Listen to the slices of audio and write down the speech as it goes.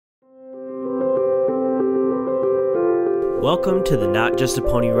Welcome to the Not Just a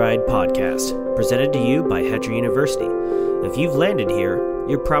Pony Ride podcast, presented to you by Hetra University. If you've landed here,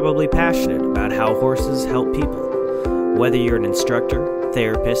 you're probably passionate about how horses help people. Whether you're an instructor,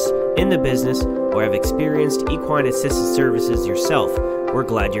 therapist, in the business, or have experienced equine assisted services yourself, we're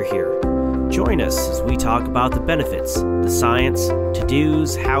glad you're here. Join us as we talk about the benefits, the science,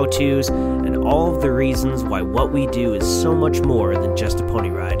 to-dos, how-tos, and all of the reasons why what we do is so much more than just a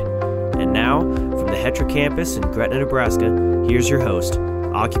pony ride. And now, from the Hetra campus in Gretna, Nebraska, here's your host,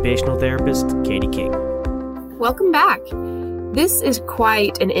 occupational therapist Katie King. Welcome back. This is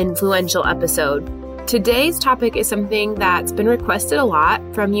quite an influential episode. Today's topic is something that's been requested a lot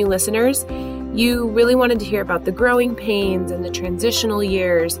from you listeners. You really wanted to hear about the growing pains and the transitional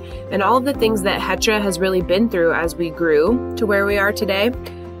years and all of the things that Hetra has really been through as we grew to where we are today.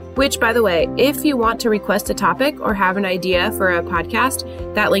 Which, by the way, if you want to request a topic or have an idea for a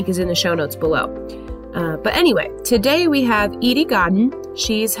podcast, that link is in the show notes below. But anyway, today we have Edie Godden.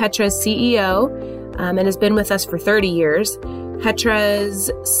 She's Hetra's CEO and has been with us for 30 years. Hetra's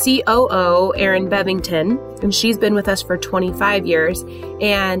COO, Erin Bevington, and she's been with us for 25 years.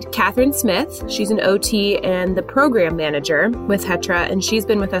 And Catherine Smith, she's an OT and the program manager with Hetra, and she's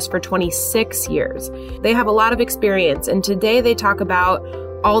been with us for 26 years. They have a lot of experience, and today they talk about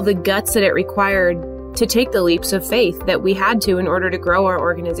all the guts that it required to take the leaps of faith that we had to in order to grow our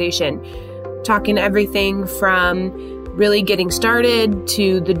organization. Talking everything from really getting started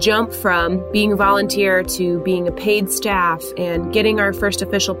to the jump from being a volunteer to being a paid staff and getting our first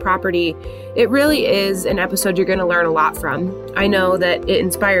official property. It really is an episode you're going to learn a lot from. I know that it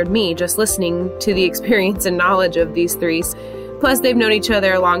inspired me just listening to the experience and knowledge of these three. Plus, they've known each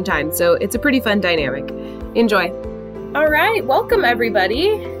other a long time, so it's a pretty fun dynamic. Enjoy. All right, welcome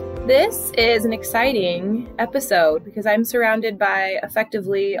everybody. This is an exciting episode because I'm surrounded by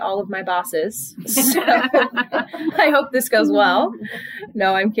effectively all of my bosses. So I hope this goes well.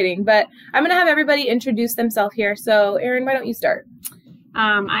 No, I'm kidding. But I'm going to have everybody introduce themselves here. So Erin, why don't you start?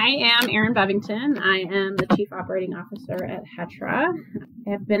 I am Erin Bevington. I am the Chief Operating Officer at Hetra. I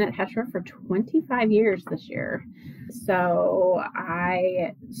have been at Hetra for 25 years this year. So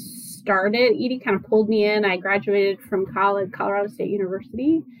I started, Edie kind of pulled me in. I graduated from college, Colorado State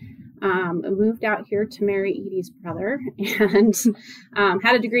University. I moved out here to marry Edie's brother and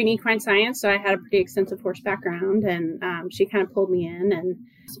had a degree in equine science. So I had a pretty extensive horse background, and she kind of pulled me in and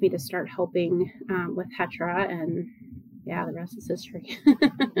asked me to start helping with Hetra, and yeah, the rest is history.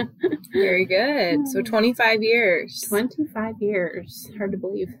 Very good. So 25 years. 25 years. Hard to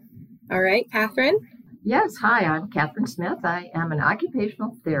believe. All right, Catherine. Yes, hi, I'm Catherine Smith. I am an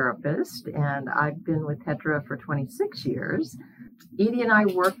occupational therapist, and I've been with Hetra for 26 years. Edie and I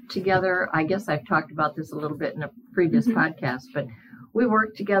worked together. I guess I've talked about this a little bit in a previous podcast, but we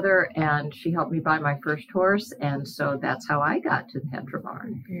worked together, and she helped me buy my first horse, and so that's how I got to the Hetra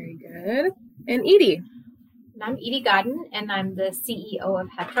barn. Very good. And Edie. I'm Edie Godden, and I'm the CEO of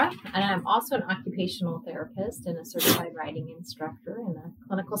Hetra, and I'm also an occupational therapist and a certified riding instructor and a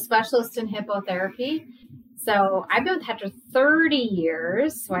clinical specialist in hippotherapy. So I've been with Hetra 30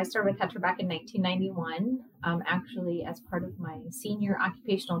 years. So I started with Hetra back in 1991, actually as part of my senior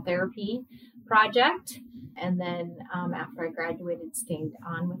occupational therapy project. And then after I graduated, stayed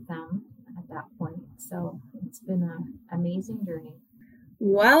on with them at that point. So it's been an amazing journey.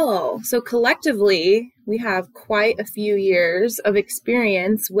 Well, so collectively, we have quite a few years of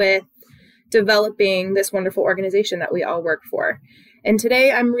experience with developing this wonderful organization that we all work for. And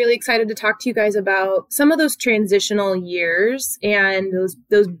today I'm really excited to talk to you guys about some of those transitional years and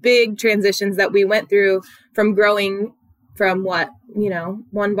those big transitions that we went through from growing from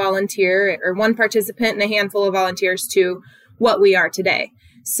one volunteer or one participant and a handful of volunteers to what we are today.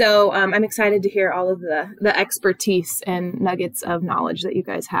 So I'm excited to hear all of the expertise and nuggets of knowledge that you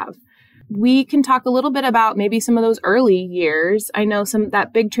guys have. We can talk a little bit about maybe some of those early years. I know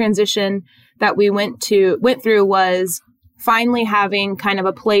that big transition that we went through was finally having kind of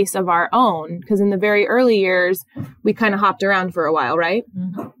a place of our own, because in the very early years, we kind of hopped around for a while, right?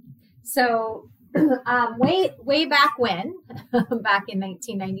 Mm-hmm. So way back when, back in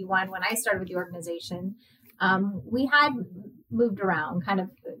 1991, when I started with the organization, we had moved around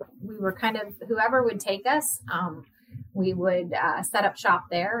we were whoever would take us, we would set up shop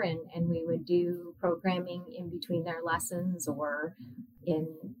there and we would do programming in between their lessons or in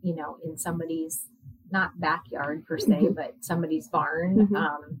somebody's, not backyard per se, but somebody's barn.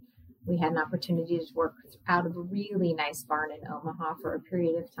 Mm-hmm. We had an opportunity to work out of a really nice barn in Omaha for a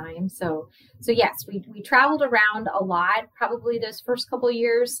period of time. So yes, we traveled around a lot, probably those first couple of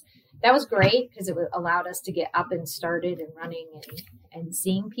years. that was great because it allowed us to get up and started and running and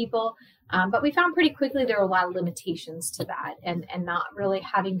seeing people. But we found pretty quickly there were a lot of limitations to that, and not really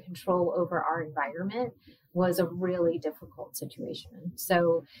having control over our environment was a really difficult situation.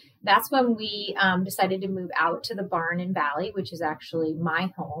 So that's when we decided to move out to the barn in Valley, which is actually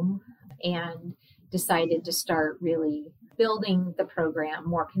my home, and decided to start really building the program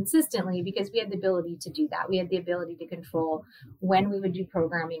more consistently because we had the ability to do that. We had the ability to control when we would do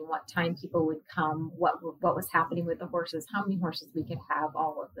programming, what time people would come, what was happening with the horses, how many horses we could have,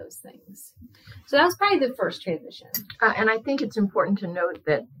 all of those things. So that was probably the first transition. And I think it's important to note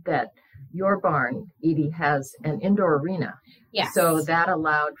that your barn, Edie, has an indoor arena. Yes. So that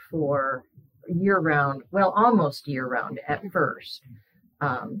allowed for year-round, well, almost year-round at first,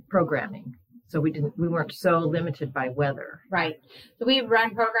 programming. So we weren't so limited by weather. Right. So we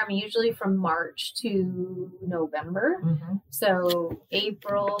run programming usually from March to November. Mm-hmm. So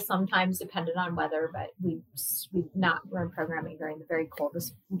April sometimes depended on weather, but we not run programming during the very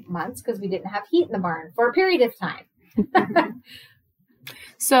coldest months because we didn't have heat in the barn for a period of time.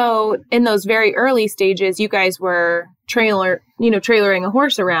 So in those very early stages, you guys were trailering a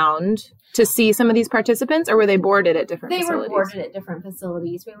horse around to see some of these participants, or were they boarded at different facilities? They were boarded at different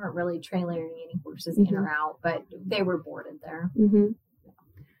facilities. We weren't really trailering any horses in or out, but they were boarded there. Mm-hmm.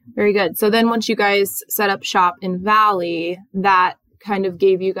 Very good. So then once you guys set up shop in Valley, that kind of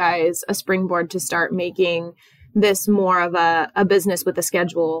gave you guys a springboard to start making this more of a business with a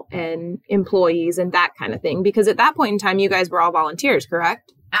schedule and employees and that kind of thing. Because at that point in time, you guys were all volunteers,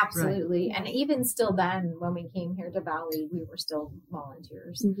 correct? Absolutely. Right. And even still then, when we came here to Valley, we were still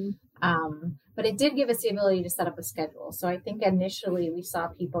volunteers. Mm-hmm. But it did give us the ability to set up a schedule. So I think initially we saw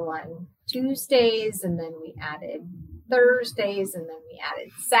people on Tuesdays, and then we added Thursdays, and then we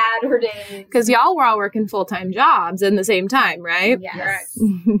added Saturdays. Because y'all were all working full-time jobs at the same time, right? Yes.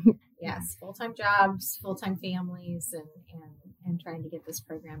 Yes. Full-time jobs, full-time families, and trying to get this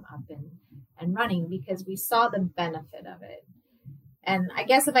program up and running because we saw the benefit of it. And I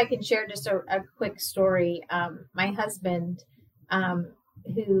guess if I can share just a quick story, my husband,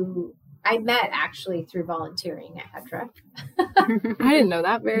 who I met actually through volunteering at Hetra. I didn't know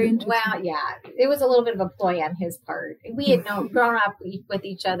that. Very interesting. Well, yeah, it was a little bit of a ploy on his part. We had grown up with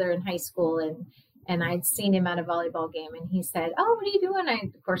each other in high school, and I'd seen him at a volleyball game, and he said, "Oh, what are you doing?" I,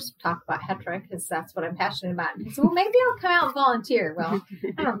 of course, talk about Hetra because that's what I'm passionate about. And he said, "Well, maybe I'll come out and volunteer." Well,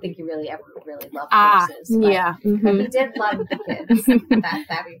 I don't think he really ever really loved horses. But, yeah. But he did love the kids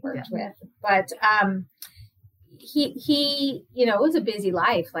that we worked with. But he, it was a busy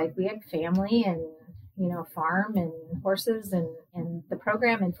life. Like we had family and, farm and horses and the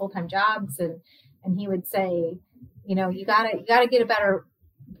program and full-time jobs. And he would say, you gotta get a better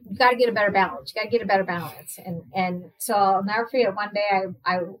balance. You got to get a better balance. And so I'll never forget one day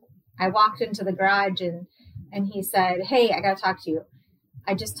I walked into the garage and he said, "Hey, I got to talk to you.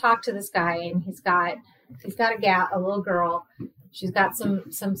 I just talked to this guy and he's got a little girl. She's got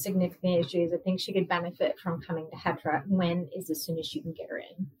some significant issues. I think she could benefit from coming to Hetra. When is as soon as she can get her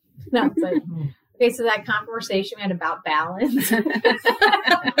in?" And I was like, okay, so that conversation we had about balance.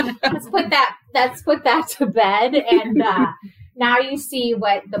 let's put that to bed. And, now you see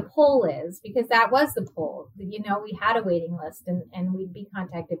what the pull is, because that was the pull. We had a waiting list and we'd be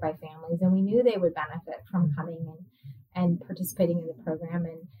contacted by families, and we knew they would benefit from coming and participating in the program.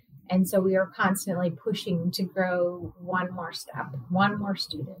 And so we were constantly pushing to grow one more step, one more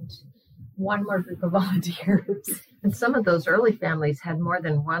student, one more group of volunteers. And some of those early families had more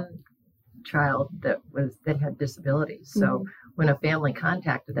than one child that had disabilities. So when a family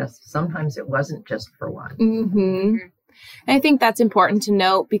contacted us, sometimes it wasn't just for one. Mm-hmm. And I think that's important to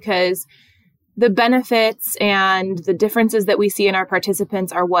note because the benefits and the differences that we see in our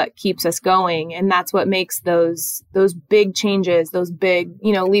participants are what keeps us going. And that's what makes those big changes, those big,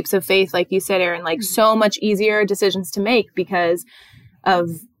 leaps of faith, like you said, Erin, like so much easier decisions to make because of,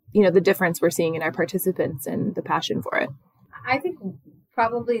 the difference we're seeing in our participants and the passion for it. I think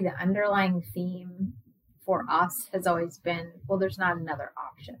probably the underlying theme for us has always been, well, there's not another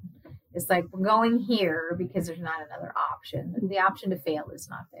option. It's like we're going here because there's not another option. The option to fail is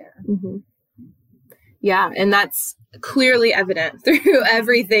not there. Mm-hmm. Yeah, and that's clearly evident through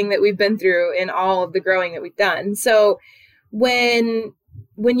everything that we've been through in all of the growing that we've done. So when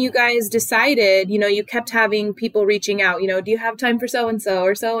you guys decided, you kept having people reaching out, do you have time for so-and-so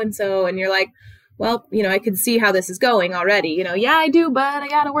or so-and-so? And you're like, well, I could see how this is going already. Yeah, I do, but I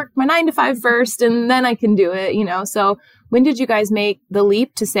got to work my 9 to 5 first and then I can do it, So when did you guys make the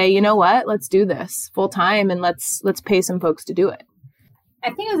leap to say, you know what, let's do this full time and let's pay some folks to do it?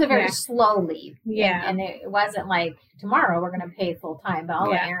 I think it was a very slow leap. Yeah. And it wasn't like tomorrow we're going to pay full time, but I'll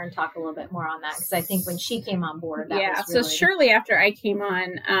let Erin talk a little bit more on that because I think when she came on board, that was really... So shortly after I came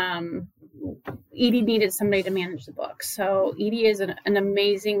on, Edie needed somebody to manage the book. So Edie is an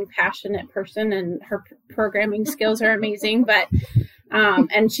amazing, passionate person, and her programming skills are amazing, but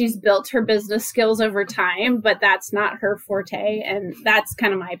and she's built her business skills over time, but that's not her forte. And that's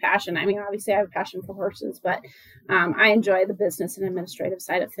kind of my passion. I mean, obviously I have a passion for horses, but I enjoy the business and administrative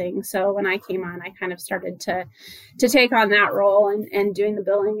side of things. So when I came on, I kind of started to take on that role and doing the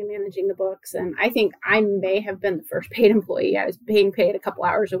billing and managing the books. And I think I may have been the first paid employee. I was being paid a couple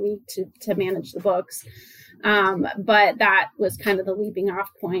hours a week to manage the books. But that was kind of the leaping off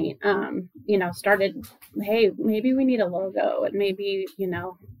point, started, hey, maybe we need a logo, and maybe,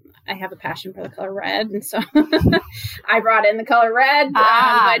 I have a passion for the color red. And so I brought in the color red,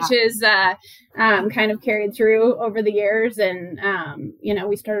 which is, kind of carried through over the years. And,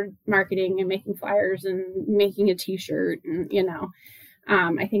 we started marketing and making flyers and making a t-shirt, and,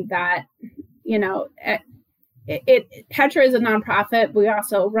 I think that, Hetra is a nonprofit. We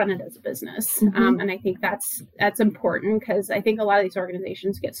also run it as a business. And I think that's important because I think a lot of these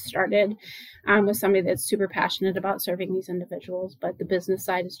organizations get started with somebody that's super passionate about serving these individuals, but the business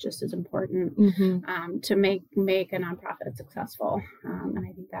side is just as important to make a nonprofit successful. And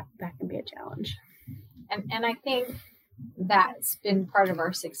I think that can be a challenge. And I think that's been part of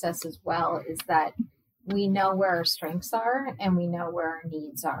our success as well, is that we know where our strengths are and we know where our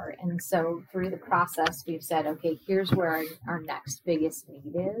needs are. And so through the process, we've said, okay, here's where our next biggest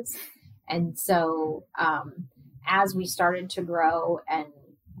need is. And so as we started to grow and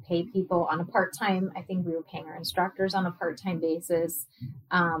pay people on a part-time, I think we were paying our instructors on a part-time basis,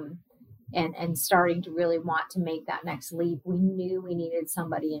 and starting to really want to make that next leap, we knew we needed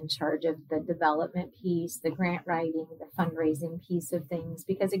somebody in charge of the development piece, the grant writing, the fundraising piece of things.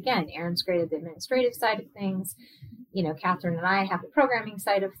 Because again, Erin's great at the administrative side of things. Catherine and I have the programming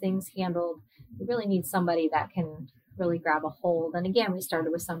side of things handled. We really need somebody that can really grab a hold. And again, we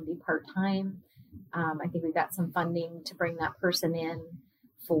started with somebody part-time. I think we got some funding to bring that person in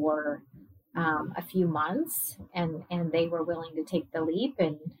for a few months, and they were willing to take the leap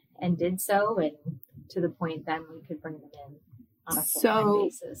and did so, and to the point then we could bring them in on a full-time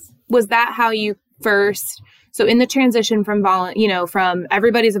basis. Was that how you first, so in the transition from from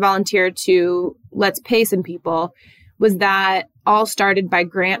everybody's a volunteer to let's pay some people, was that all started by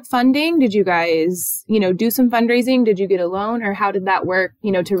grant funding? Did you guys, do some fundraising? Did you get a loan, or how did that work,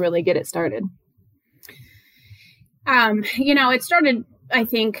 to really get it started? It started, I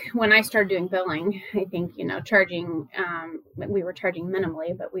think, when I started doing billing, I think, charging, we were charging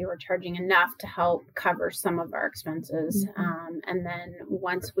minimally, but we were charging enough to help cover some of our expenses. And then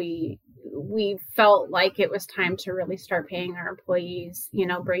once we felt like it was time to really start paying our employees,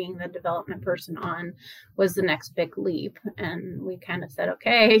 bringing the development person on was the next big leap. And we kind of said,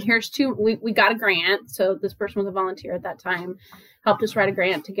 okay, we got a grant. So this person was a volunteer at that time, helped us write a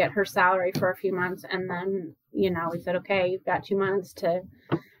grant to get her salary for a few months. And then, we said, okay, you've got 2 months to,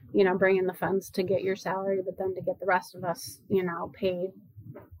 bring in the funds to get your salary, but then to get the rest of us, paid,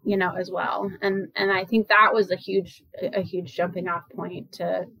 as well. And I think that was a huge jumping off point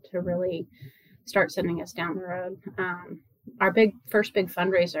to really start sending us down the road. Our first big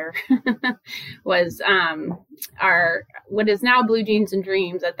fundraiser was our what is now Blue Jeans and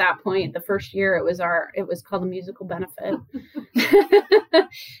Dreams. At that point, the first year it was called the Musical Benefit.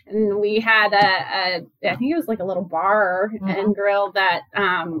 And we had I think it was like a little bar and grill that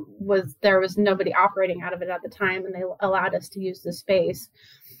there was nobody operating out of it at the time, and they allowed us to use the space.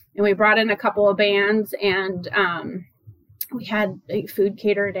 And we brought in a couple of bands, and we had food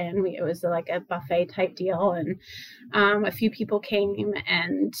catered in. It was like a buffet type deal, and a few people came,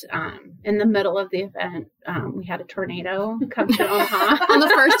 and in the middle of the event, we had a tornado come to Omaha. On the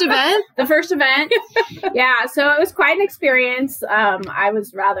first event? The first event. Yeah, so it was quite an experience. I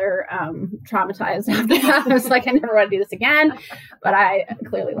was rather traumatized after that. I was like, I never want to do this again, but I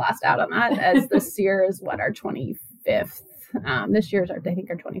clearly lost out on that, as this year is our 25th. This year's our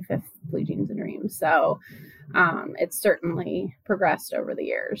 25th Blue Jeans and Dreams. So it's certainly progressed over the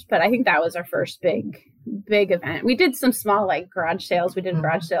years, but I think that was our first big event. We did some small garage sales. We did a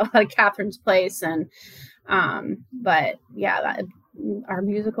garage sale at Catherine's place, and but yeah, our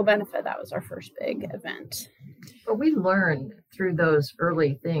Musical Benefit, that was our first big event. But we learned through those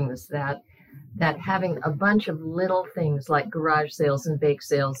early things that having a bunch of little things like garage sales and bake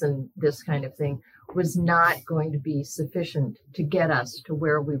sales and this kind of thing was not going to be sufficient to get us to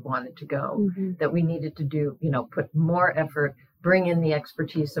where we wanted to go, that we needed to do, put more effort, bring in the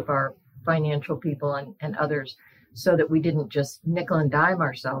expertise of our financial people and others so that we didn't just nickel and dime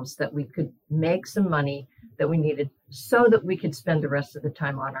ourselves, that we could make some money that we needed so that we could spend the rest of the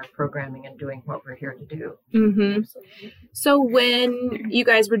time on our programming and doing what we're here to do. Mm-hmm. So when you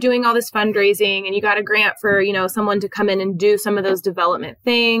guys were doing all this fundraising and you got a grant for, someone to come in and do some of those development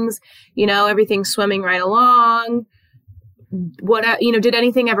things, everything's swimming right along. What, did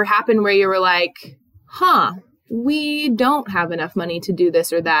anything ever happen where you were like, we don't have enough money to do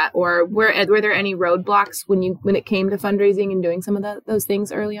this or that? Or were there any roadblocks when it came to fundraising and doing some of those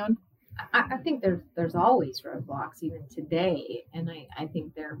things early on? I think there's always roadblocks even today. And I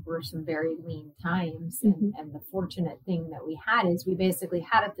think there were some very lean times. And the fortunate thing that we had is we basically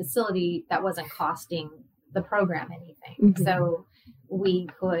had a facility that wasn't costing the program anything. Mm-hmm. So we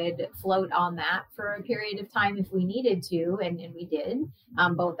could float on that for a period of time if we needed to. And we did,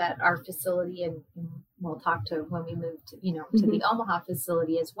 both at our facility and we'll talk to when we moved to the Omaha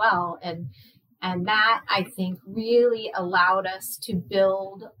facility as well. And that, I think, really allowed us to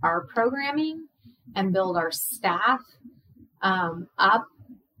build our programming and build our staff up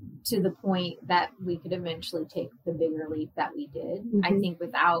to the point that we could eventually take the bigger leap that we did. Mm-hmm. I think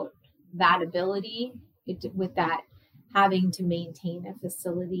without that ability, with that having to maintain a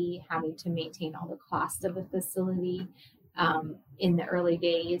facility, having to maintain all the cost of a facility in the early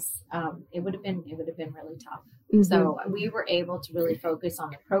days, it would have been really tough. Mm-hmm. So we were able to really focus on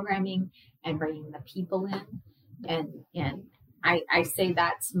the programming and bringing the people in. And I say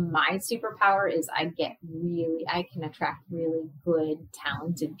that's my superpower is I can attract really good,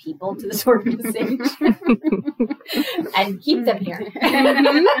 talented people to this organization and keep them here.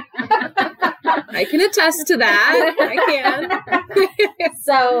 I can attest to that. I can.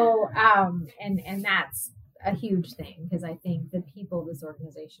 So, and that's a huge thing because I think the people of this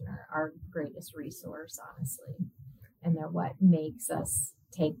organization are our greatest resource, honestly. And they're what makes us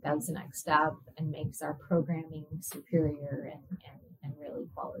take those next step and makes our programming superior and really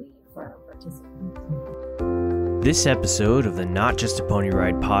quality for our participants. This episode of the Not Just a Pony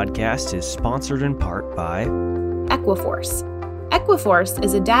Ride podcast is sponsored in part by Equiforce. Equiforce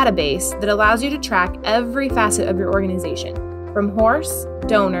is a database that allows you to track every facet of your organization, from horse,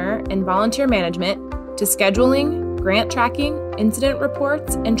 donor, and volunteer management to scheduling, grant tracking, incident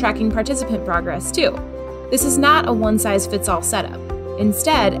reports, and tracking participant progress too. This is not a one-size-fits-all setup.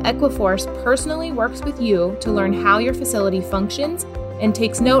 Instead, Equiforce personally works with you to learn how your facility functions and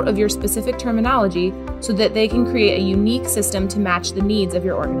takes note of your specific terminology so that they can create a unique system to match the needs of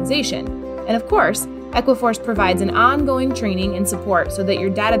your organization. And of course, Equiforce provides an ongoing training and support so that your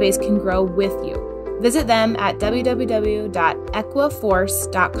database can grow with you. Visit them at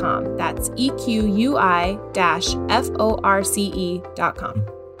www.equiforce.com. That's EQUI-FORCE.com.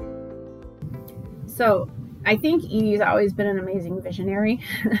 So I think Edie's always been an amazing visionary,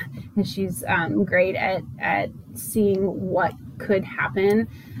 and she's great at seeing what could happen.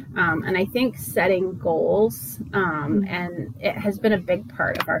 And I think setting goals, and it has been a big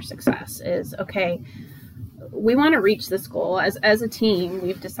part of our success is, okay, we want to reach this goal. As a team,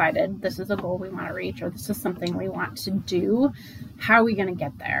 we've decided this is a goal we want to reach, or this is something we want to do. How are we going to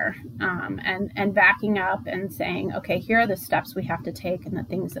get there? And backing up and saying, okay, here are the steps we have to take and the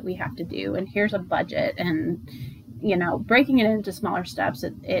things that we have to do. And here's a budget. And, breaking it into smaller steps,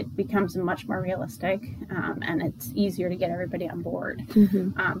 it becomes much more realistic. And it's easier to get everybody on board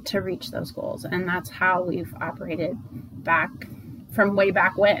to reach those goals. And that's how we've operated from way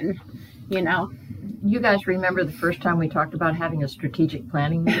back when, You guys remember the first time we talked about having a strategic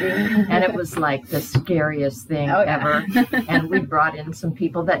planning meeting, and it was like the scariest thing ever. And we brought in some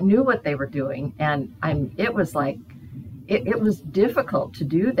people that knew what they were doing, and it was like it was difficult to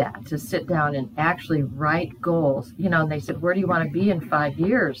do that, to sit down and actually write goals. And they said, "Where do you want to be in 5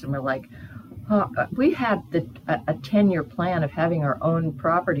 years?" And we're like, we had a 10-year plan of having our own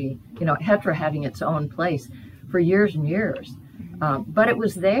property, Hetra having its own place for years and years, but it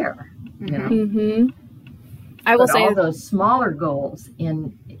was there. I will say all those smaller goals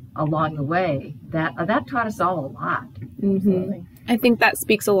along the way that taught us all a lot. I think that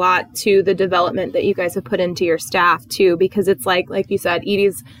speaks a lot to the development that you guys have put into your staff too, because it's like you said,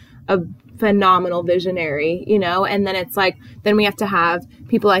 Edie's a phenomenal visionary, and then it's like, then we have to have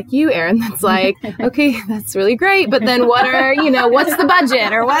people like you, Erin, that's like, okay, that's really great, but then what are, what's the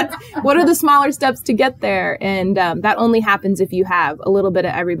budget, or what are the smaller steps to get there? And that only happens if you have a little bit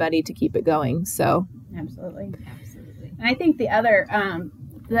of everybody to keep it going. So absolutely. And I think the other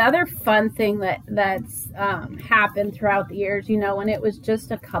fun thing that's happened throughout the years, when it was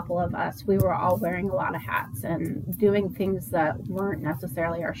just a couple of us, we were all wearing a lot of hats and doing things that weren't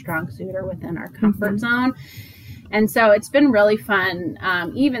necessarily our strong suit or within our comfort zone. And so it's been really fun,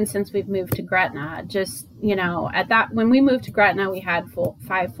 even since we've moved to Gretna. Just, when we moved to Gretna, we had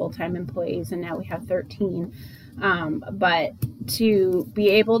 5 full-time employees, and now we have 13. But to be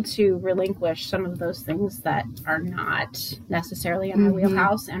able to relinquish some of those things that are not necessarily in our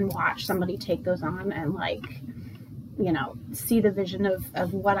wheelhouse and watch somebody take those on and see the vision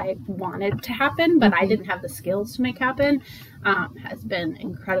of what I wanted to happen, but I didn't have the skills to make happen, has been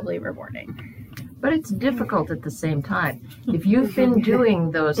incredibly rewarding. But it's difficult at the same time. If you've been doing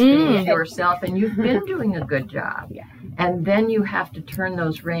those things yourself and you've been doing a good job, and then you have to turn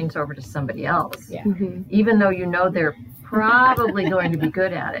those reins over to somebody else, even though they're probably going to be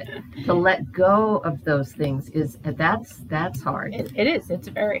good at it, to let go of those things that's hard. It is. It's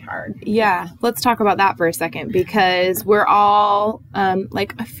very hard. Yeah. Let's talk about that for a second, because we're all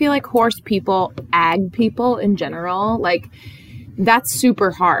I feel like horse people, ag people in general, that's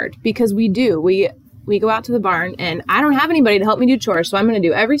super hard, because we go out to the barn and I don't have anybody to help me do chores. So I'm going to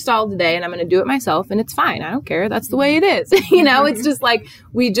do every stall today and I'm going to do it myself, and it's fine. I don't care. That's the way it is. It's just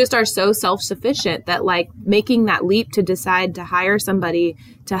we just are so self-sufficient that making that leap to decide to hire somebody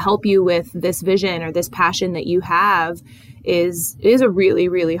to help you with this vision or this passion that you have is a really,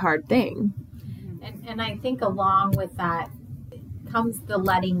 really hard thing. And I think along with that comes the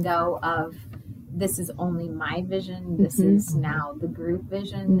letting go of, this is only my vision. This is now the group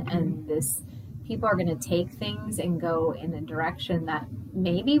vision, and people are going to take things and go in a direction that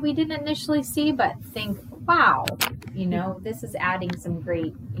maybe we didn't initially see, but think, wow, this is adding some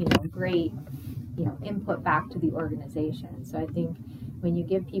great input back to the organization. So I think when you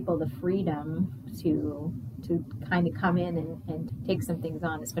give people the freedom to kind of come in and take some things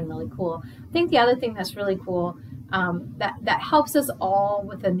on, it's been really cool. I think the other thing that's really cool that helps us all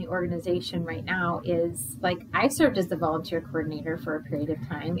within the organization right now is, I served as the volunteer coordinator for a period of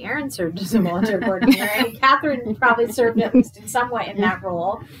time. Erin served as a volunteer coordinator, and Catherine probably served at least in some way in that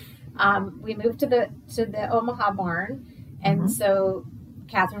role. We moved to the Omaha barn, and so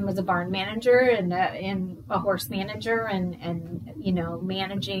Catherine was a barn manager and a horse manager, and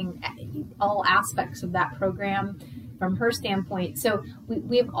managing all aspects of that program from her standpoint. So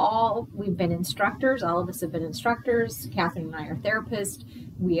we've been instructors. All of us have been instructors. Catherine and I are therapists.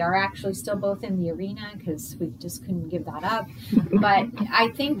 We are actually still both in the arena because we just couldn't give that up. But I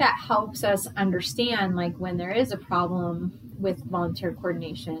think that helps us understand, when there is a problem with volunteer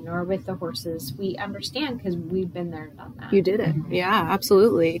coordination or with the horses, we understand because we've been there and done that. You did it. Yeah,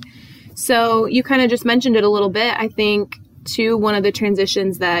 absolutely. So you kind of just mentioned it a little bit. I think too, one of the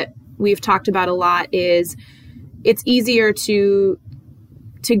transitions that we've talked about a lot is it's easier to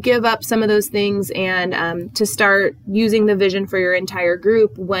give up some of those things and to start using the vision for your entire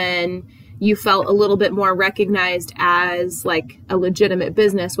group when you felt a little bit more recognized as a legitimate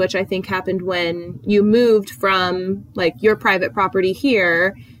business, which I think happened when you moved from your private property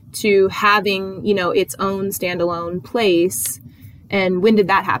here to having, its own standalone place. And when did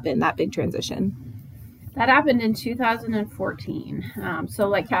that happen, that big transition? That happened in 2014. So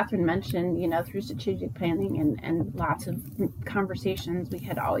like Catherine mentioned, through strategic planning and lots of conversations, we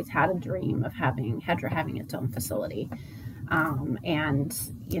had always had a dream of having Hedra having its own facility. And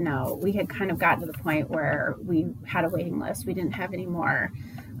we had kind of gotten to the point where we had a waiting list. We didn't have any more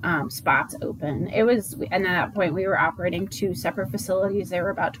spots open. And at that point we were operating 2 separate facilities. They were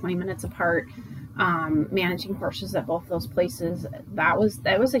about 20 minutes apart. Managing horses at both those places, that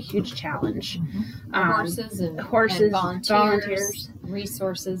was a huge challenge. Horses and volunteers,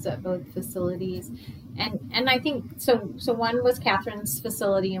 resources at both facilities, and I think so one was Catherine's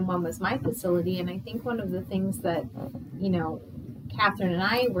facility and one was my facility, and I think one of the things that Catherine and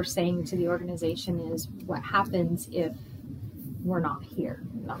I were saying to the organization is, what happens if we're not here?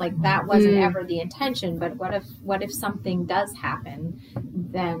 That wasn't ever the intention, but what if something does happen,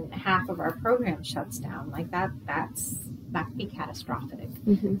 then half of our program shuts down? That could be catastrophic.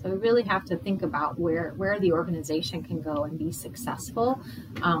 So we really have to think about where the organization can go and be successful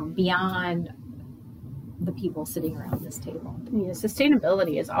beyond the people sitting around this table. Yeah,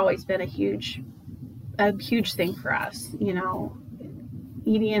 sustainability has always been a huge thing for us.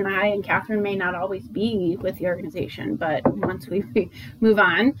 Edie and I and Catherine may not always be with the organization, but once we move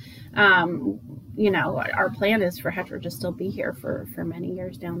on, our plan is for Hedra to still be here for many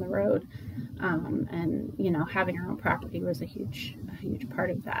years down the road. And having our own property was a huge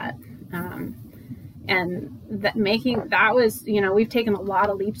part of that. And that was, we've taken a lot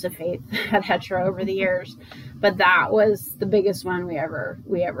of leaps of faith at Hedra over the years, but that was the biggest one we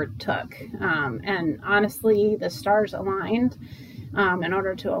ever took. And honestly, the stars aligned. In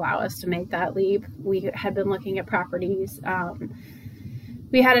order to allow us to make that leap. We had been looking at properties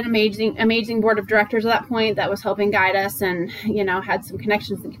we had an amazing board of directors at that point that was helping guide us, and, had some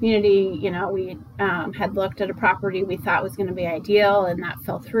connections in the community. We had looked at a property we thought was going to be ideal, and that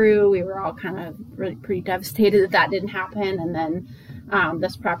fell through. We were all kind of really pretty devastated that didn't happen. And then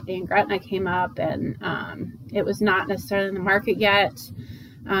this property in Gretna came up, and it was not necessarily in the market yet.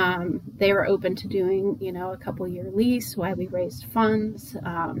 They were open to doing, a couple-year lease while we raised funds.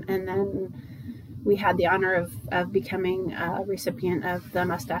 And then we had the honor of becoming a recipient of the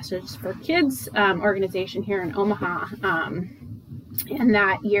Mustaches for Kids organization here in Omaha. And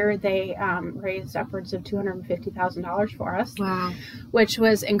that year they raised upwards of $250,000 for us. Wow. Which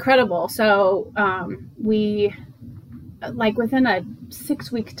was incredible. So we, within a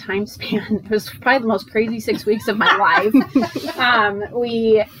 6-week time span, it was probably the most crazy 6 weeks of my life.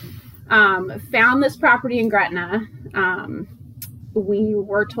 We found this property in Gretna. We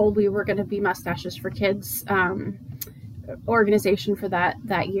were told we were going to be Mustaches for Kids organization for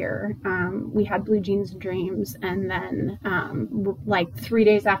that year. We had Blue Jeans and Dreams, and then 3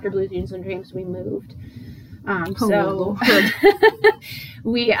 days after Blue Jeans and Dreams, we moved.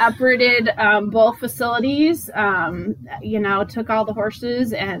 We uprooted both facilities, took all the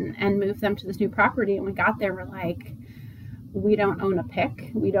horses and moved them to this new property. And we got there, we're like, we don't own a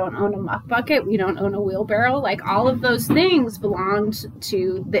pick, we don't own a muck bucket, we don't own a wheelbarrow. All of those things belonged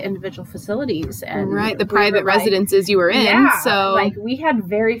to the individual facilities, and the private residences you were in. Yeah, so we had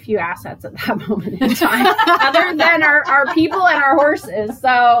very few assets at that moment in time, other than our people and our horses.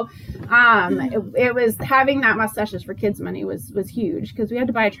 So it was, having that Mustaches for Kids money was huge, because we had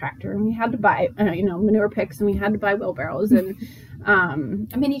to buy a tractor, and we had to buy manure picks, and we had to buy wheelbarrows, and a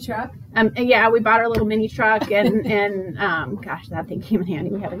mini truck. We bought our little mini truck, and gosh, that thing came in handy.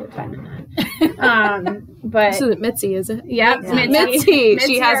 We had a good time in that. But so Mitzi, is it? Yep, yeah. Mitzi.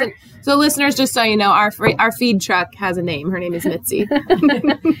 She hasn't. So listeners, just so you know, our feed truck has a name. Her name is Mitzi.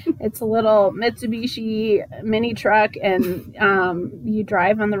 It's a little Mitsubishi mini truck, and you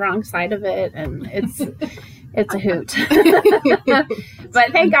drive on the wrong side of it, and it's a hoot.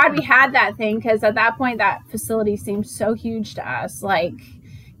 But thank God we had that thing, because at that point that facility seemed so huge to us,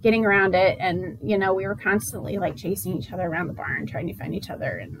 getting around it, and we were constantly chasing each other around the barn trying to find each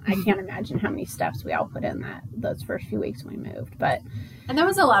other, and I can't imagine how many steps we all put in those first few weeks when we moved. And there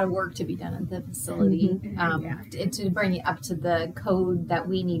was a lot of work to be done at the facility to bring it up to the code that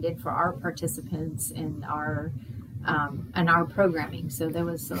we needed for our participants and our programming. So there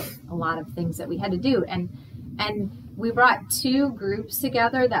was a lot of things that we had to do, and we brought two groups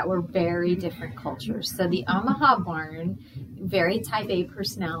together that were very different cultures. So the Omaha barn, very type A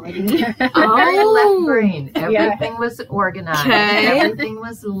personality. Very left brain. Everything was organized. Okay. Everything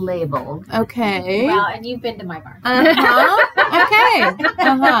was labeled. Okay. Well, and you've been to my barn. Okay.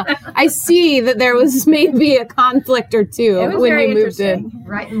 I see that there was maybe a conflict or two when you moved in.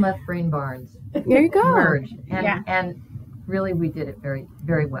 Right and left brain barns. There you go. Merged. And really we did it very,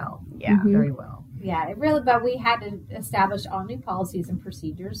 very well. Yeah. Mm-hmm. Very well. Yeah, but we had to establish all new policies and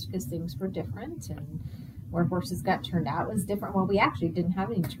procedures, because things were different, and where horses got turned out was different. Well, we actually didn't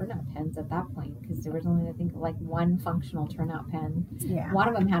have any turnout pens at that point, because there was only, I think, one functional turnout pen. Yeah. One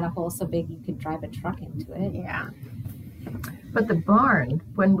of them had a hole so big you could drive a truck into it. Yeah. But the barn,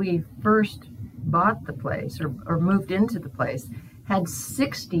 when we first bought the place or moved into the place, had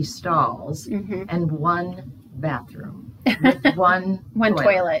 60 stalls and one bathroom. With one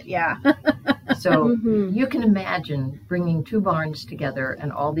toilet. Yeah. So you can imagine bringing two barns together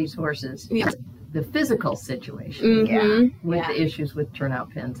and all these horses. Yeah. The physical situation with the issues with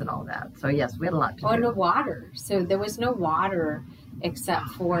turnout pens and all that. So yes, we had a lot to do. No water. So there was no water, except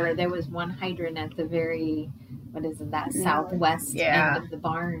for there was one hydrant at the very, southwest end of the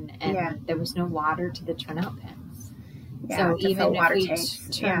barn, and there was no water to the turnout pens. Yeah, so even if we tanks.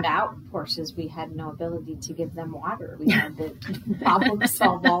 turned out horses, we had no ability to give them water. We had to problem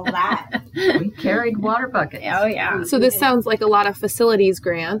solve all that. We carried water buckets. Oh, yeah. So this sounds like a lot of facilities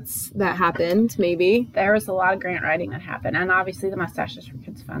grants that happened, maybe. There was a lot of grant writing that happened. And obviously the Mustaches for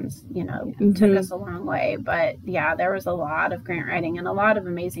Kids funds, took us a long way. But yeah, there was a lot of grant writing and a lot of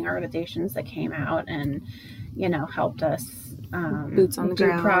amazing organizations that came out and, helped us boots on the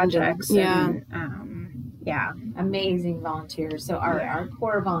ground projects. Amazing volunteers. So our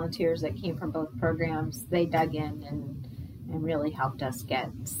core volunteers that came from both programs, they dug in and really helped us get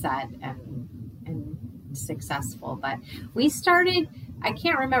set and successful. But we started, I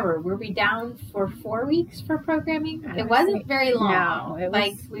can't remember, were we down for 4 weeks for programming? It wasn't very long. No, it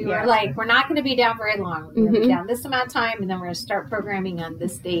was, we were like, we're not going to be down very long. We're going to be down this amount of time, and then we're going to start programming on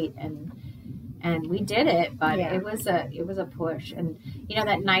this date. And And we did it, but Yeah. it was a push. And you know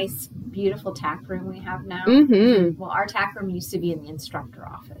that nice, beautiful tack room we have now? Mm-hmm. Well, our tack room used to be in the instructor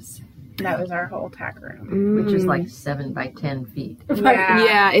office. That was our whole tack room. which is like 7 by 10 feet.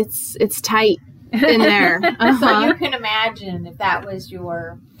 Yeah, it's tight in there. So Uh-huh. you can imagine if that was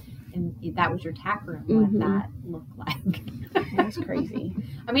your tack room, what that looked like. That's crazy.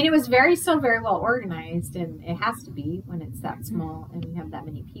 I mean, it was still very well organized, and it has to be when it's that small and we have that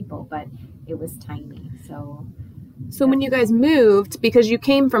many people, but it was tiny. So when you guys moved, because you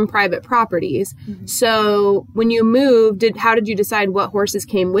came from private properties, so when you moved, how did you decide what horses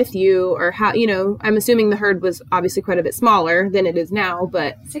came with you, or how, I'm assuming the herd was obviously quite a bit smaller than it is now,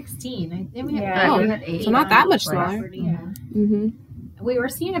 but 16. I think we had Yeah. We had 8 so not that much on smaller. property. Yeah. We were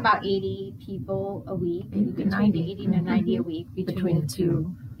seeing about 80 people a week, 80 to between 90. 80 to 90 a week between the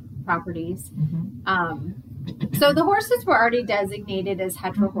two properties. Mhm. So the horses were already designated as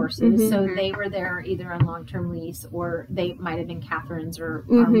hetero horses, so they were there either on long-term lease, or they might have been Catherine's or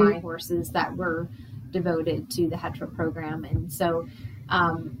my horses that were devoted to the hetero program. And so,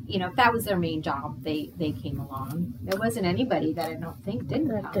 if that was their main job, they came along. There wasn't anybody that I don't think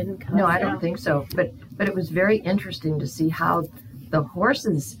didn't come. No, I don't think so. But it was very interesting to see how the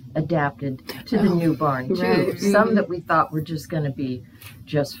horses adapted to the new barn too. Right. Some that we thought were just going to be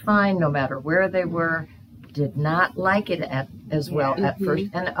just fine no matter where they were, did not like it as well at first,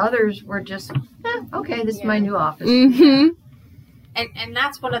 and others were just okay, this is my new office. And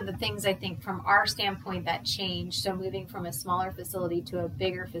that's one of the things I think from our standpoint that changed. So moving from a smaller facility to a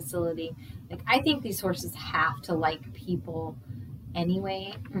bigger facility, like I think these horses have to like people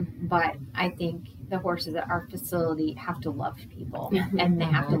anyway, but I think the horses at our facility have to love people, and they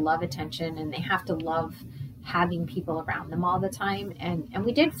have to love attention, and they have to love having people around them all the time. And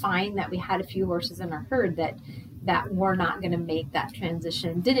we did find that we had a few horses in our herd that were not going to make that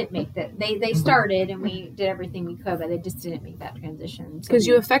transition, didn't make that. They started and we did everything we could, but they just didn't make that transition. Because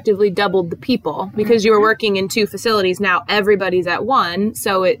you effectively doubled the people, because you were working in 2 facilities. Now everybody's at 1,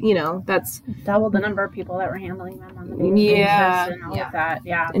 so it, that's Double the number of people that were handling them on the daily Yeah. basis and all of that.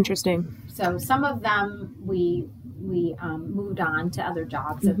 Yeah. interesting. So some of them we moved on to other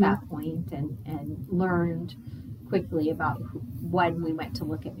jobs at that point and learned quickly about when we went to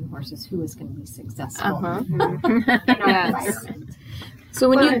look at new horses, who was going to be successful in our environment. So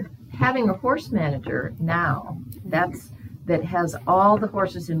when Having a horse manager now that has all the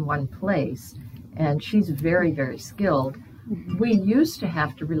horses in one place, and she's very, very skilled. We used to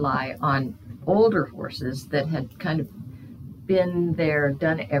have to rely on older horses that had kind of been there,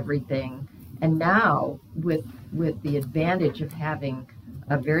 done everything, and now with the advantage of having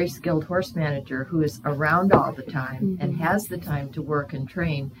a very skilled horse manager who is around all the time and has the time to work and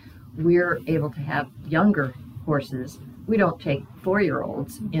train, we're able to have younger horses. We don't take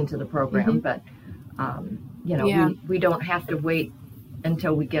 4-year-olds into the program, but we don't have to wait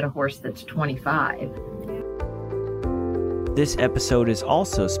until we get a horse that's 25. This episode is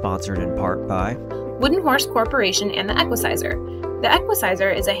also sponsored in part by Wooden Horse Corporation and the Equicizer. The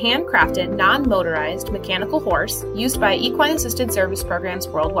Equicizer is a handcrafted, non-motorized mechanical horse used by equine-assisted service programs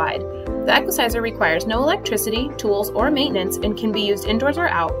worldwide. The Equicizer requires no electricity, tools, or maintenance and can be used indoors or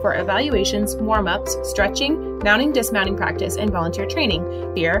out for evaluations, warm-ups, stretching, mounting, dismounting practice, and volunteer training,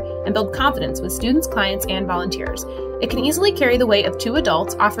 fear, and build confidence with students, clients, and volunteers. It can easily carry the weight of 2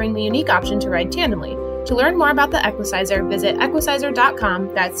 adults, offering the unique option to ride tandemly. To learn more about the Equicizer, visit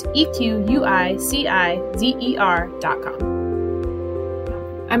equicizer.com. That's EQUICIZER.com.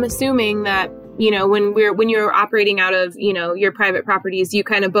 I'm assuming that, when you're operating out of, your private properties, you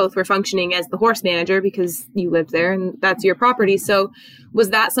kind of both were functioning as the horse manager because you lived there and that's your property. So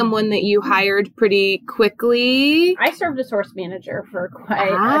was that someone that you hired pretty quickly? I served as horse manager for quite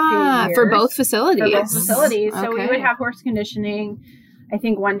a few years. For both facilities. For both facilities. So we Okay. would have horse conditioning, I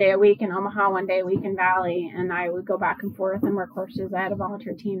think 1 day a week in Omaha, 1 day a week in Valley, and I would go back and forth and work horses. I had a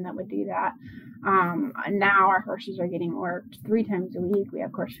volunteer team that would do that. Now our horses are getting worked 3 times a week. We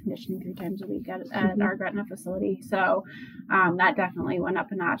have horse conditioning 3 times a week at our Gretna facility. So that definitely went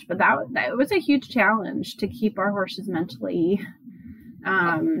up a notch. But that was a huge challenge to keep our horses mentally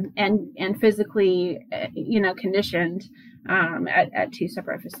and physically, conditioned at 2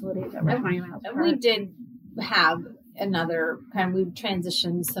 separate facilities that were 20 miles apart. And we did have another we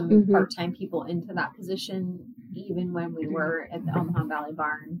transitioned some part-time people into that position even when we were at the Omaha Valley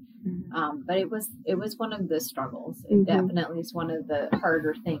Barn. But it was one of the struggles. It definitely is one of the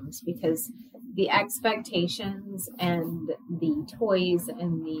harder things because the expectations and the toys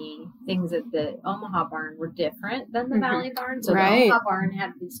and the things at the Omaha Barn were different than the Valley Barn. So the Omaha Barn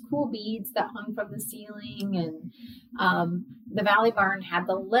had these cool beads that hung from the ceiling, and the Valley Barn had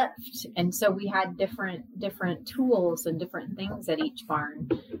the lift, and so we had different tools and different things at each barn,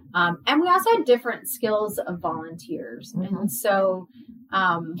 and we also had different skills of volunteers. And so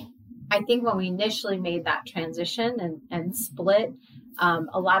I think when we initially made that transition and split,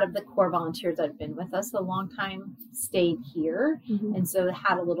 a lot of the core volunteers that have been with us a long time stayed here, and so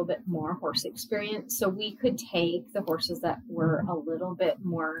had a little bit more horse experience. So we could take the horses that were a little bit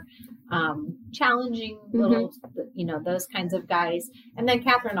more challenging, little, those kinds of guys. And then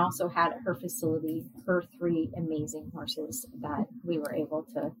Catherine also had at her facility her 3 amazing horses that we were able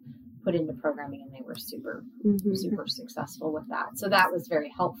to put into programming, and they were super successful with that. So that was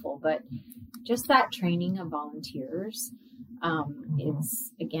very helpful. But just that training of volunteers,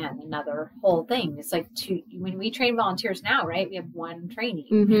 it's again another whole thing. It's like when we train volunteers now, right? We have 1 training,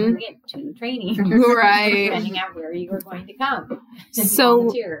 we get 2 trainings, right? Depending on where you were going to come. So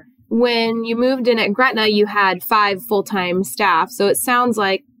volunteer. When you moved in at Gretna, you had 5 full-time staff. So it sounds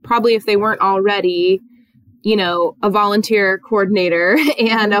like probably if they weren't already, a volunteer coordinator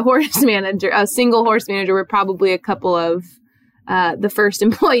and a horse manager, a single horse manager, were probably a couple of the first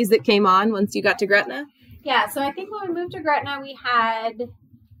employees that came on once you got to Gretna. Yeah, so I think when we moved to Gretna, we had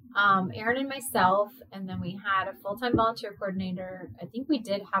Aaron and myself, and then we had a full-time volunteer coordinator. I think we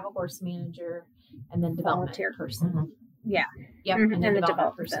did have a horse manager, and then development person. Yeah. Yep, and the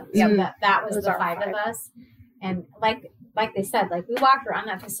development person. Yep, that was Those the are 5 of us. And like they said, we walked around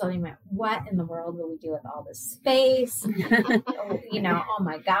that facility and went, what in the world will we do with all this space? Oh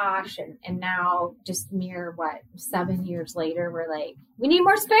my gosh. And now just 7 years later, we're like, we need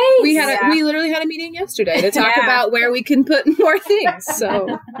more space. We literally had a meeting yesterday to talk about where we can put more things.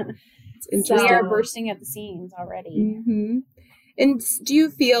 So it's interesting. We are bursting at the seams already. And do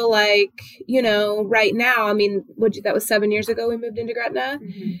you feel like, right now, I mean, that was 7 years ago we moved into Gretna,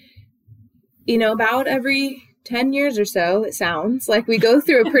 about every 10 years or so, it sounds like we go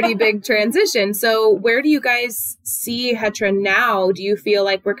through a pretty big transition. So where do you guys see Hetra now? Do you feel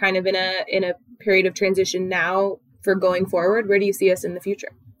like we're kind of in a period of transition now for going forward? Where do you see us in the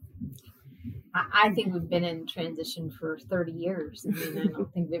future? I think we've been in transition for 30 years. I mean, I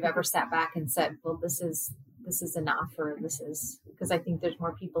don't think we've ever sat back and said, well, this is enough, or because I think there's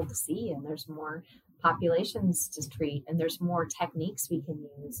more people to see, and there's more populations to treat, and there's more techniques we can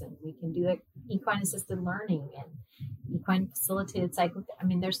use, and we can do equine assisted learning and equine facilitated cycle. I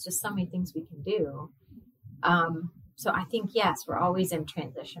mean, there's just so many things we can do. So I think, yes, we're always in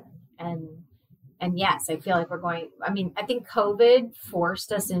transition, and yes, I feel like I think COVID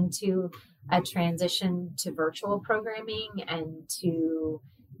forced us into a transition to virtual programming and to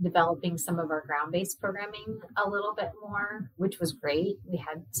developing some of our ground-based programming a little bit more, which was great. We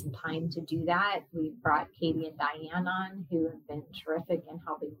had some time to do that. We brought Katie and Diane on, who have been terrific in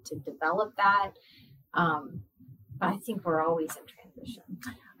helping to develop that. But I think we're always in transition.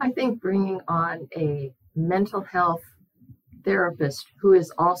 I think bringing on a mental health therapist who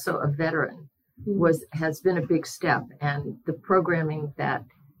is also a veteran has been a big step, and the programming that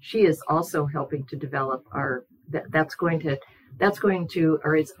she is also helping to develop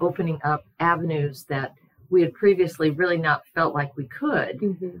it's opening up avenues that we had previously really not felt like we could,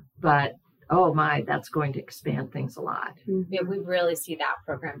 but oh my, that's going to expand things a lot. Yeah, we really see that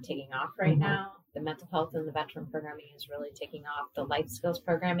program taking off right now. The mental health and the veteran programming is really taking off. The life skills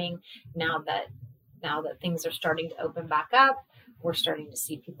programming, now that things are starting to open back up, we're starting to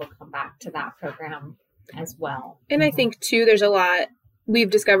see people come back to that program as well. And I think too,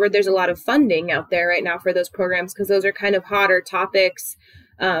 we've discovered there's a lot of funding out there right now for those programs, because those are kind of hotter topics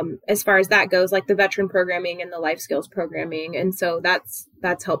as far as that goes, like the veteran programming and the life skills programming. And so that's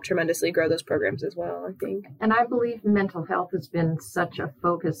helped tremendously grow those programs as well, I think. And I believe mental health has been such a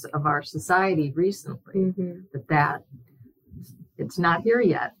focus of our society recently that it's not here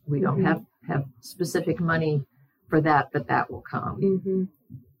yet. We don't have specific money for that, but that will come.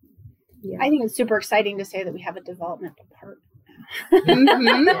 Yeah. I think it's super exciting to say that we have a development department.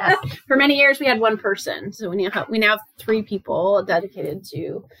 Yes. For many years we had 1 person, so we now have 3 people dedicated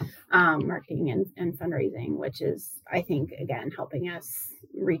to marketing and fundraising, which is, I think, again, helping us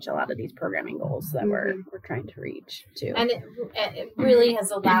reach a lot of these programming goals that we're trying to reach too. And it really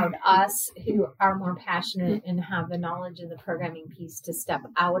has allowed us, who are more passionate and have the knowledge of the programming piece, to step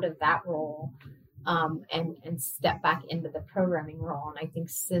out of that role and step back into the programming role. And I think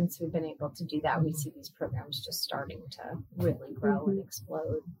since we've been able to do that, we see these programs just starting to really grow and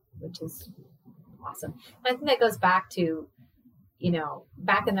explode, which is awesome. And I think that goes back to,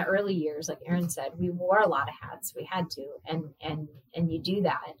 back in the early years, like Aaron said, we wore a lot of hats. We had to, and you do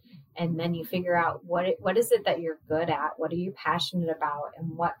that. And then you figure out what is it that you're good at? What are you passionate about?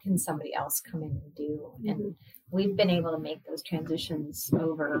 And what can somebody else come in and do? And we've been able to make those transitions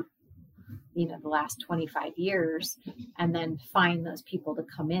over, the last 25 years, and then find those people to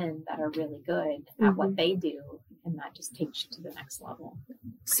come in that are really good at what they do. And that just takes you to the next level.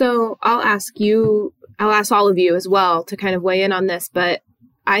 So I'll ask all of you as well to kind of weigh in on this, but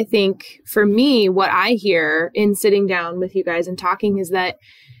I think for me, what I hear in sitting down with you guys and talking is that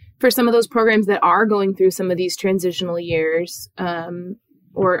for some of those programs that are going through some of these transitional years,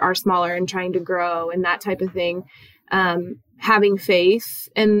 or are smaller and trying to grow and that type of thing, having faith.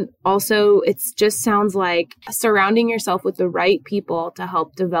 And also it just sounds like surrounding yourself with the right people to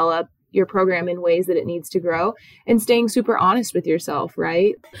help develop your program in ways that it needs to grow, and staying super honest with yourself,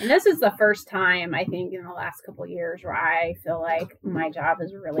 right? And this is the first time, I think, in the last couple of years where I feel like my job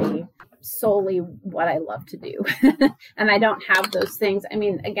is really solely what I love to do. And I don't have those things. I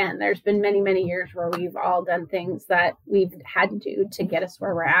mean, again, there's been many, many years where we've all done things that we've had to do to get us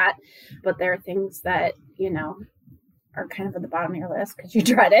where we're at. But there are things that, are kind of at the bottom of your list because you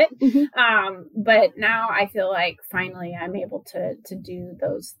dread it. But now I feel like finally I'm able to do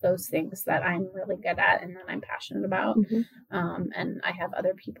those things that I'm really good at and that I'm passionate about. And I have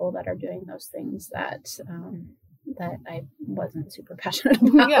other people that are doing those things that I wasn't super passionate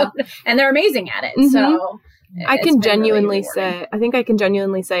about. And they're amazing at it. So I can genuinely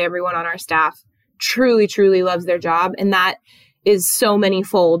say everyone on our staff truly, truly loves their job. And that is so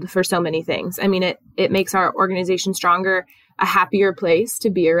many-fold for so many things. I mean, it makes our organization stronger, a happier place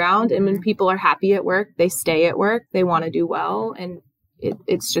to be around. And when people are happy at work, they stay at work, they want to do well. And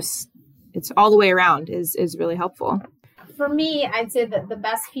it's all the way around is really helpful. For me, I'd say that the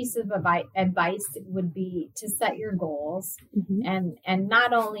best piece of advice would be to set your goals, and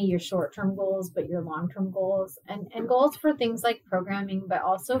not only your short-term goals, but your long-term goals, and goals for things like programming, but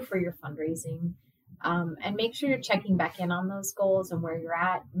also for your fundraising. And make sure you're checking back in on those goals and where you're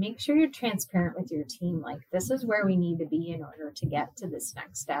at. Make sure you're transparent with your team. Like, this is where we need to be in order to get to this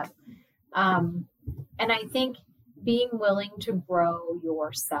next step. And I think being willing to grow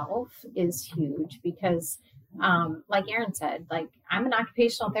yourself is huge because, like Erin said, like, I'm an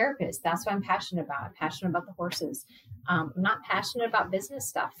occupational therapist. That's what I'm passionate about. I'm passionate about the horses. I'm not passionate about business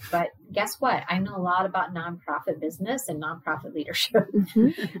stuff, but guess what? I know a lot about nonprofit business and nonprofit leadership.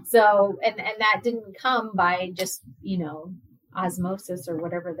 So, and that didn't come by just, osmosis or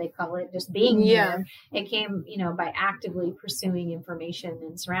whatever they call it, just being here. It came, by actively pursuing information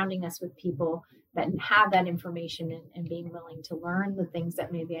and surrounding us with people that have that information and being willing to learn the things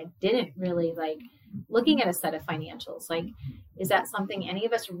that maybe I didn't really like. Looking at a set of financials, like, is that something any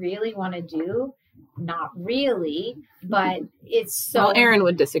of us really want to do? Not really, but it's so. Well, Erin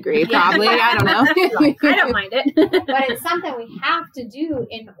would disagree, probably. I don't know. I don't mind it. But it's something we have to do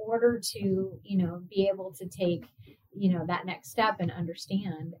in order to, be able to take, that next step and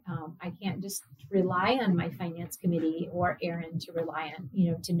understand. I can't just rely on my finance committee or Erin to rely on,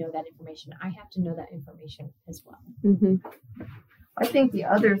 to know that information. I have to know that information as well. I think the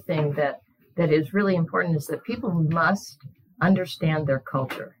other thing that is really important is that people must understand their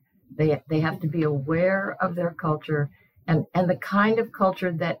culture. They have to be aware of their culture and the kind of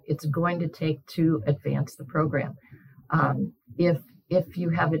culture that it's going to take to advance the program. If you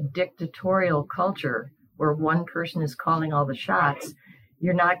have a dictatorial culture where one person is calling all the shots,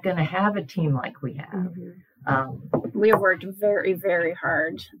 you're not going to have a team like we have. We have worked very, very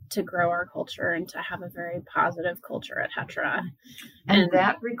hard to grow our culture and to have a very positive culture at Hetra. And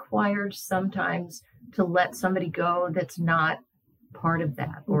that requires sometimes to let somebody go that's not part of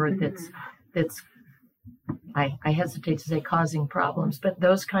that, or that's I hesitate to say causing problems, but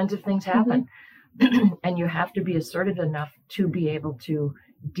those kinds of things happen. And you have to be assertive enough to be able to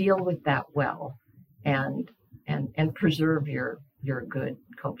deal with that well and preserve your good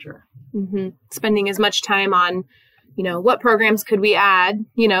culture. Spending as much time on, what programs could we add,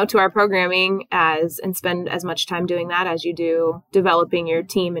 to our programming and spend as much time doing that as you do developing your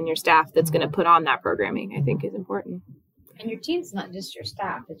team and your staff that's going to put on that programming, I think is important. And your team's not just your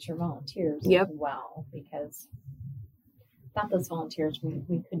staff, it's your volunteers as well, because without those volunteers,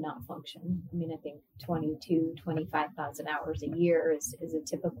 we could not function. I mean, I think 25,000 hours a year is a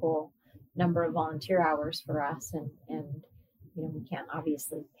typical number of volunteer hours for us. And we can't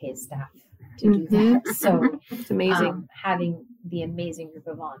obviously pay staff to do that. So it's amazing. Having the amazing group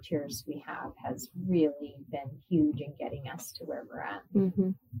of volunteers we have has really been huge in getting us to where we're at.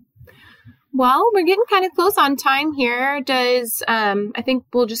 Well, we're getting kind of close on time here. I think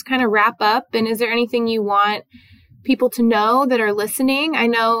we'll just kind of wrap up. And is there anything you want people to know that are listening? I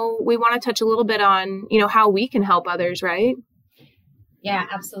know we want to touch a little bit on, how we can help others, right? Yeah,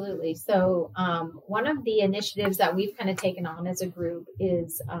 absolutely. So one of the initiatives that we've kind of taken on as a group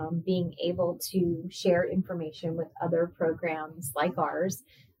is being able to share information with other programs like ours.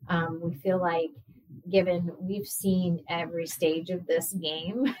 We feel like, given we've seen every stage of this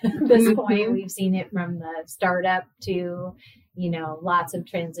game at this point, we've seen it from the startup to, lots of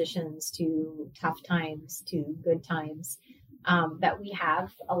transitions to tough times to good times, that we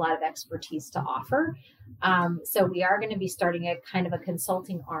have a lot of expertise to offer. So we are going to be starting a kind of a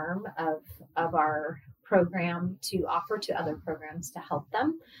consulting arm of our program to offer to other programs to help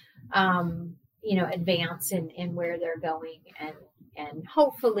them, advance in where they're going and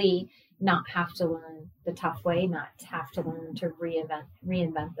hopefully not have to learn the tough way, not have to learn to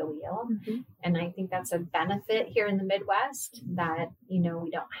reinvent the wheel. Mm-hmm. And I think that's a benefit here in the Midwest that, we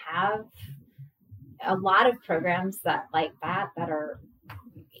don't have a lot of programs that are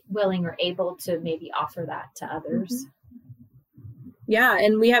willing or able to maybe offer that to others. Mm-hmm. Yeah.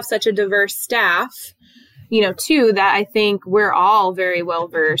 And we have such a diverse staff, too, that I think we're all very well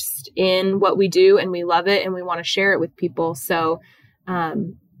versed in what we do and we love it and we want to share it with people. So,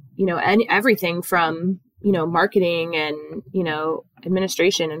 and everything from, marketing and,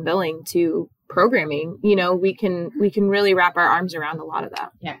 administration and billing to programming, we can really wrap our arms around a lot of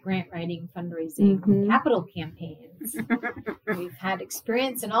that. Yeah. Grant writing, fundraising, mm-hmm. capital campaigns. We've had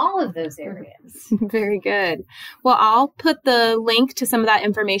experience in all of those areas. Very good. Well, I'll put the link to some of that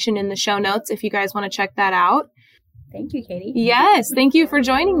information in the show notes if you guys want to check that out. Thank you, Katie. Yes. Thank you for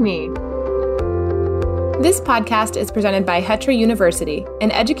joining me. This podcast is presented by Hetra University,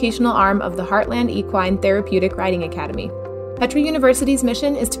 an educational arm of the Heartland Equine Therapeutic Riding Academy. Hetra University's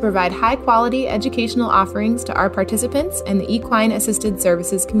mission is to provide high-quality educational offerings to our participants and the equine-assisted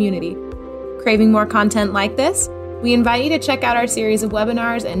services community. Craving more content like this? We invite you to check out our series of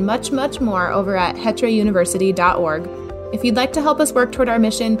webinars and much, much more over at hetrauniversity.org. If you'd like to help us work toward our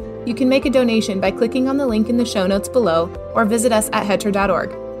mission, you can make a donation by clicking on the link in the show notes below or visit us at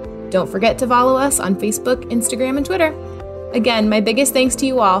hetra.org. Don't forget to follow us on Facebook, Instagram, and Twitter. Again, my biggest thanks to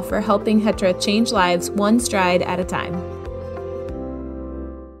you all for helping Hetra change lives one stride at a time.